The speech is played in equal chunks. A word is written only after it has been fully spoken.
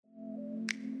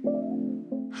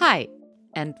Hi,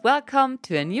 and welcome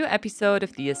to a new episode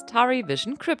of the Astari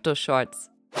Vision Crypto Shorts.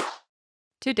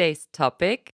 Today's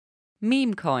topic,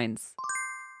 Memecoins.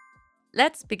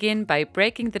 Let's begin by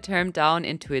breaking the term down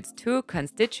into its two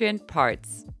constituent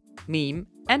parts, meme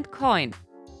and coin.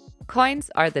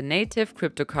 Coins are the native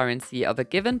cryptocurrency of a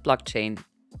given blockchain.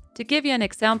 To give you an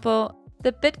example,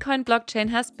 the Bitcoin blockchain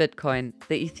has Bitcoin,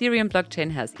 the Ethereum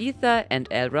blockchain has Ether, and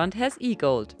Elrond has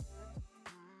eGold.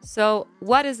 So,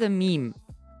 what is a meme?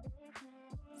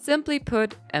 Simply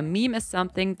put, a meme is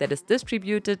something that is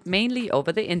distributed mainly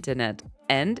over the internet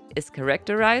and is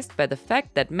characterized by the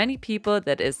fact that many people,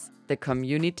 that is, the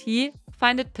community,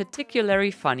 find it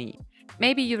particularly funny.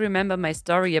 Maybe you remember my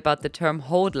story about the term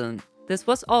hodln. This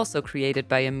was also created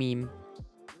by a meme.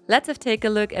 Let's take a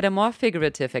look at a more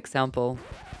figurative example.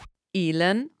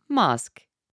 Elon Musk.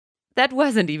 That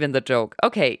wasn't even the joke.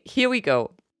 Okay, here we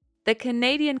go. The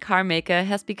Canadian car maker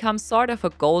has become sort of a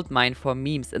goldmine for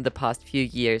memes in the past few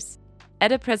years.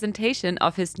 At a presentation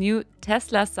of his new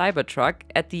Tesla Cybertruck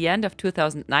at the end of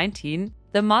 2019,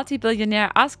 the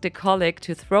multi-billionaire asked a colleague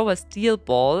to throw a steel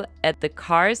ball at the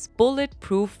car's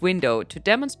bulletproof window to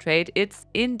demonstrate its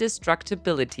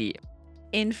indestructibility.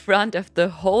 In front of the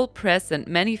whole press and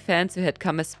many fans who had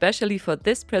come especially for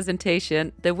this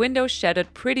presentation, the window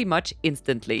shattered pretty much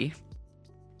instantly.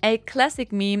 A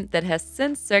classic meme that has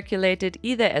since circulated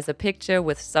either as a picture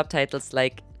with subtitles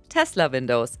like Tesla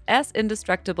windows as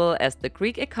indestructible as the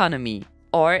Greek economy,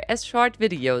 or as short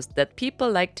videos that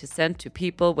people like to send to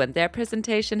people when their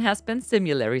presentation has been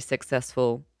similarly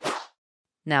successful.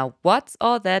 Now, what's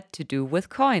all that to do with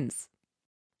coins?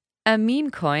 A meme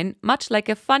coin, much like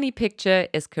a funny picture,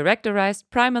 is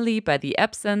characterized primarily by the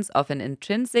absence of an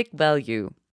intrinsic value.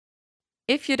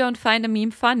 If you don't find a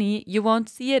meme funny, you won't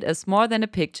see it as more than a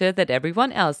picture that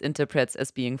everyone else interprets as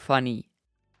being funny.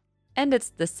 And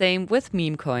it's the same with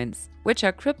meme coins, which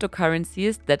are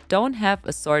cryptocurrencies that don't have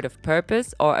a sort of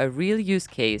purpose or a real use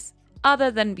case,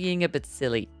 other than being a bit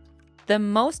silly. The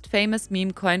most famous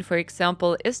meme coin, for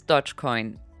example, is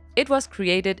Dogecoin. It was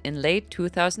created in late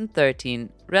 2013,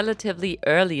 relatively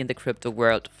early in the crypto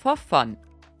world, for fun.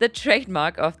 The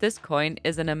trademark of this coin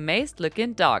is an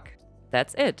amazed-looking dog.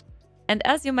 That's it. And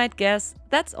as you might guess,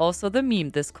 that's also the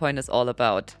meme this coin is all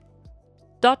about.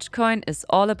 Dogecoin is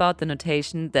all about the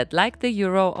notation that, like the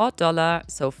euro or dollar,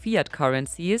 so fiat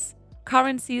currencies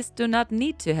do not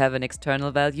need to have an external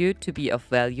value to be of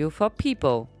value for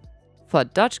people. For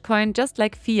Dogecoin, just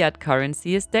like fiat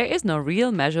currencies, there is no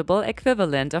real measurable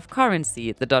equivalent of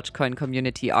currency, the Dogecoin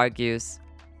community argues.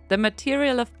 The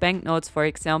material of banknotes, for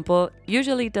example,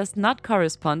 usually does not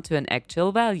correspond to an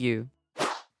actual value.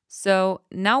 So,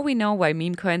 now we know why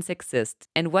meme coins exist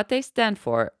and what they stand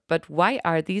for, but why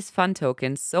are these fun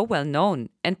tokens so well known?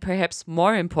 And perhaps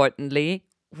more importantly,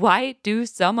 why do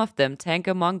some of them rank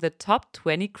among the top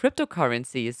 20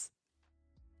 cryptocurrencies?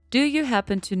 Do you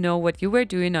happen to know what you were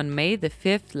doing on May the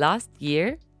 5th last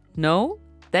year? No?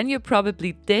 Then you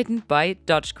probably didn't buy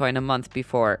Dogecoin a month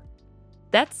before.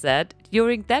 That said,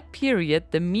 during that period,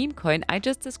 the meme coin I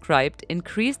just described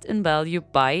increased in value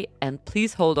by, and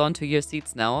please hold on to your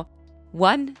seats now,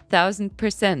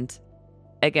 1000%.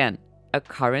 Again, a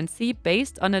currency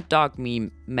based on a dog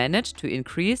meme managed to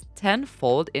increase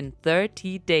tenfold in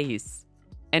 30 days.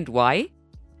 And why?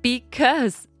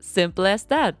 Because, simple as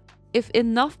that. If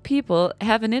enough people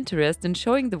have an interest in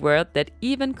showing the world that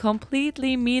even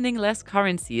completely meaningless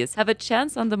currencies have a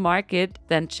chance on the market,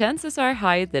 then chances are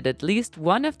high that at least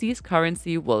one of these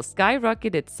currencies will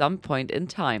skyrocket at some point in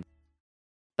time.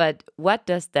 But what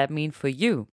does that mean for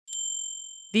you?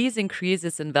 These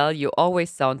increases in value always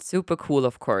sound super cool,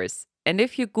 of course. And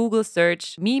if you Google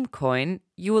search meme coin,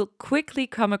 you will quickly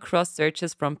come across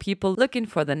searches from people looking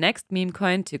for the next meme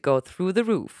coin to go through the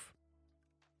roof.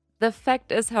 The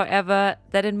fact is, however,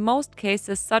 that in most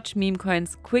cases such meme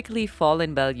coins quickly fall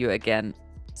in value again.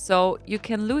 So you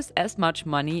can lose as much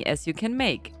money as you can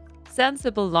make.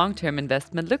 Sensible long-term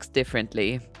investment looks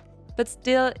differently. But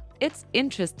still, it's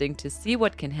interesting to see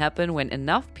what can happen when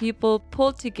enough people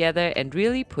pull together and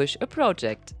really push a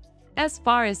project. As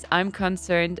far as I'm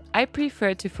concerned, I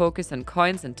prefer to focus on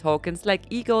coins and tokens like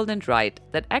eGold and Ride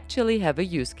that actually have a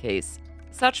use case.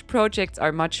 Such projects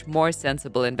are much more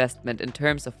sensible investment in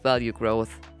terms of value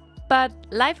growth. But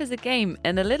life is a game,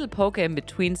 and a little poker in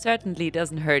between certainly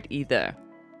doesn't hurt either.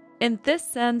 In this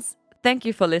sense, thank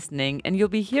you for listening, and you'll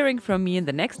be hearing from me in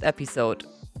the next episode.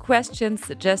 Questions,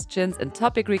 suggestions, and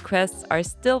topic requests are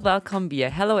still welcome via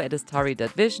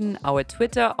hello@astari.vision, our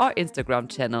Twitter or Instagram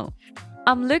channel.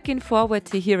 I'm looking forward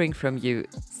to hearing from you.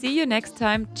 See you next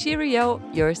time. Cheerio,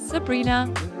 your Sabrina.